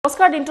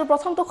নমস্কাৰ দিনটোৰ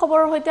প্ৰথমটো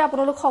খবৰৰ সৈতে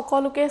আপোনালোক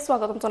সকলোকে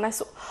স্বাগতম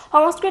জনাইছো।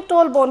 সংস্কৃত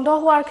টোল বন্ধ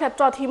হোৱাৰ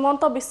ক্ষেত্ৰত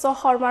হিমন্ত বিশ্ব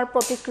শৰ্মাৰ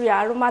প্ৰতিক্ৰিয়া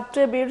আৰু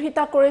মাত্ৰে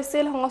বিৰোধিতা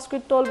কৰিছিল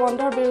সংস্কৃত টোল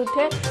বন্ধৰ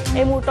বিৰুদ্ধে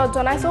এই মুহূৰ্তত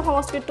জনাইছো।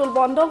 সংস্কৃত টোল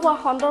বন্ধ হোৱা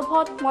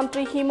সন্দৰ্ভত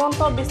মন্ত্ৰী হিমন্ত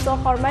বিশ্ব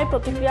শৰ্মাই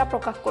প্ৰতিক্ৰিয়া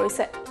প্ৰকাশ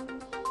কৰিছে।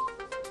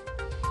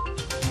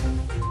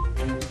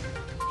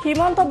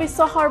 হিমন্ত বিশ্ব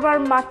শৰ্মাৰ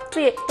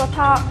মাতৃ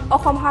তথা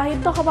অসম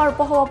সাহিত্য সভাৰ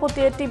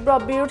উপসভাপতিয়ে তীব্ৰ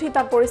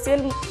বিৰোধিতা কৰিছিল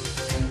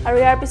আৰু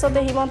ইয়াৰ পিছতে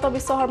হিমন্ত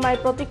বিশ্ব শৰ্মাই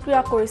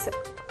প্ৰতিক্ৰিয়া কৰিছে।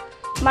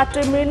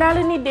 মাতৃ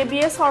মৃণালিনী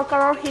দেৱীয়ে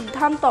চৰকাৰৰ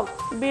সিদ্ধান্তক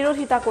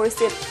বিৰোধিতা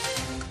কৰিছিল।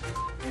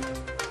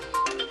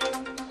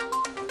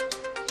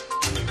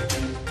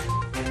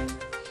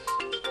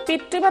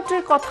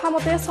 পিতৃ-মাতৃৰ কথা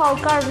মতে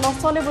চৰকাৰ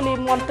নচলে বুলি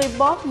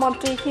মন্তব্য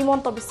মন্ত্ৰী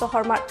হিমন্ত বিশ্ব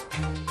শৰ্মাৰ।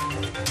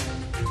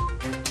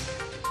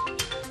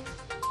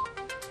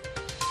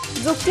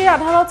 যুক্তিৰ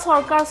আধাৰত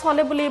চৰকাৰ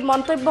চলে বুলি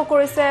মন্তব্য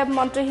কৰিছে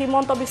মন্ত্ৰী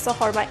হিমন্ত বিশ্ব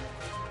শৰ্মাই।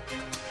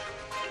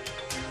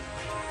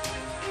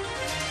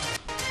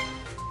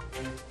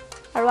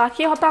 আৰু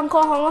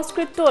 ৮০%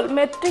 সংস্কৃত টোল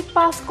মেট্ৰিক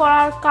পাছ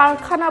কৰাৰ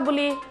কাৰখানা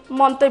বুলি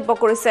মন্তব্য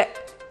কৰিছে।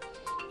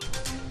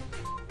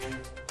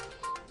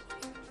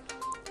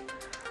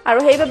 আৰু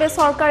সেইবাবে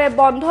চৰকাৰে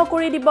বন্ধ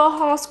কৰি দিব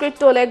সংস্কৃত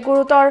টোল এক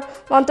গুৰুতৰ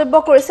মন্তব্য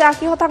কৰিছে।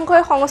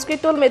 ৮০% সংস্কৃত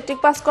টোল মেট্ৰিক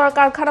পাছ কৰাৰ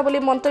কাৰখানা বুলি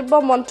মন্তব্য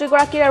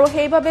মন্ত্ৰীগৰাকীৰ আৰু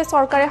সেইবাবে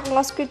চৰকাৰে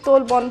সংস্কৃত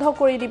টোল বন্ধ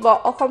কৰি দিব।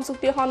 অসম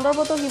চুক্তিৰ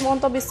সন্দৰ্ভতো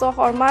হিমন্ত বিশ্ব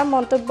শৰ্মাৰ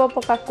মন্তব্য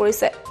প্ৰকাশ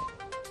কৰিছে।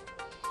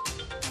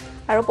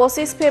 আৰু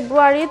 ২৫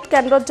 ফেব্ৰুৱাৰীত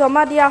কেন্দ্ৰত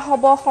জমা দিয়া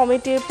হ'ব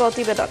সমিতিৰ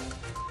প্ৰতিবেদন।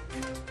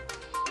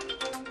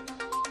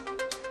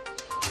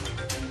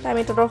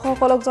 আমি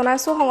দৰ্শকসকলক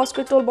জনাইছো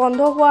সংস্কৃত টোল বন্ধ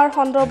হোৱাৰ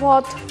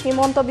সন্দৰ্ভত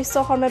হিমন্ত বিশ্ব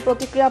শৰ্মাই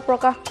প্ৰতিক্ৰিয়া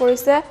প্ৰকাশ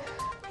কৰিছে।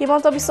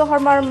 হিমন্ত বিশ্ব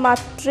শৰ্মাৰ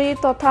মাতৃ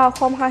তথা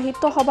অসম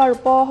সাহিত্য সভাৰ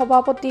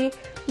উপসভাপতি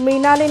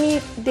মৃণালিনী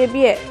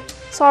দেৱীয়ে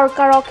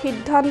চৰকাৰক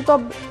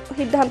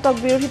সিদ্ধান্তক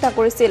বিৰোধিতা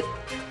কৰিছিল।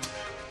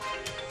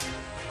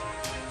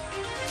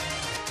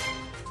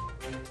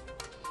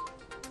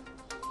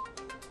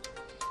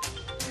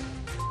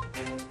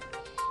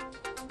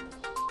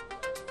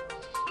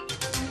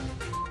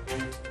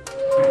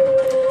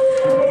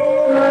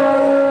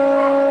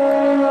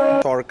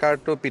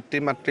 চৰকাৰটো পিতৃ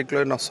মাতৃক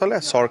লৈ নচলে,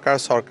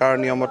 চৰকাৰৰ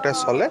নিয়মতে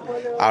চলে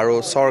আৰু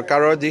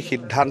চৰকাৰৰ যি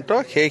সিদ্ধান্ত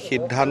সেই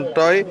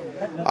সিদ্ধান্তই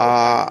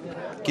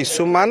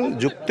কিছুমান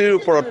যুক্তিৰ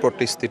ওপৰত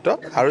প্ৰতিষ্ঠিত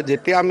আৰু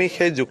যেতিয়া আমি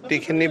সেই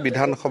যুক্তিখিনি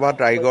বিধানসভাত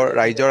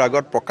ৰাইজৰ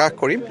আগত প্ৰকাশ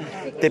কৰিম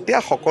তেতিয়া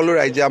সকলো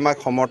ৰাইজে আমাক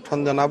সমৰ্থন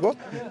জনাব।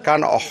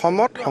 কাৰণ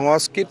অসমত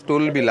সংস্কৃত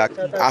টোলবিলাক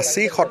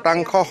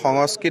 ৮০%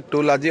 সংস্কৃত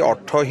টোল আজি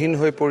অৰ্থহীন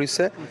হৈ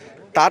পৰিছে।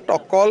 তাত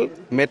অকল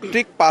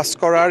মেট্ৰিক পাছ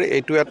কৰাৰ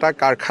এইটো এটা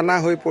কাৰখানা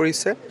হৈ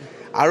পৰিছে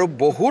আৰু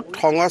বহুত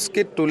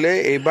সংস্কৃত টোলে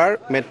এইবাৰ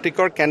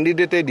মেট্ৰিকৰ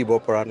কেণ্ডিডেটেই দিব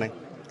পৰা নাই,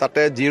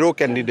 তাতে 0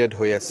 কেণ্ডিডেট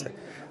হৈ আছে।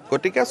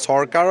 গতিকে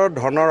চৰকাৰৰ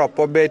ধনৰ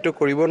অপব্যয়টো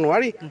কৰিব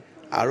নোৱাৰি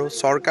আৰু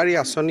চৰকাৰী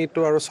আঁচনিটো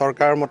আৰু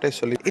চৰকাৰৰ মতে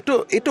চলি এইটো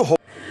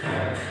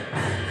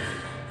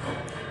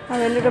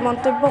আৰু এনেদৰে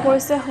মন্তব্য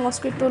কৰিছে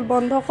সংস্কৃত টোল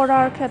বন্ধ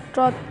কৰাৰ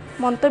ক্ষেত্ৰত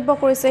মন্তব্য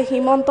কৰিছে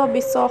হিমন্ত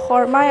বিশ্ব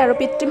শৰ্মাই আৰু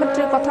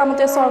পিতৃ-মাতৃৰ কথা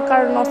মতে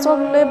চৰকাৰ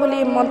নচলে বুলি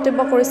মন্তব্য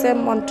কৰিছে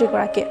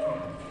মন্ত্ৰীগৰাকীয়ে।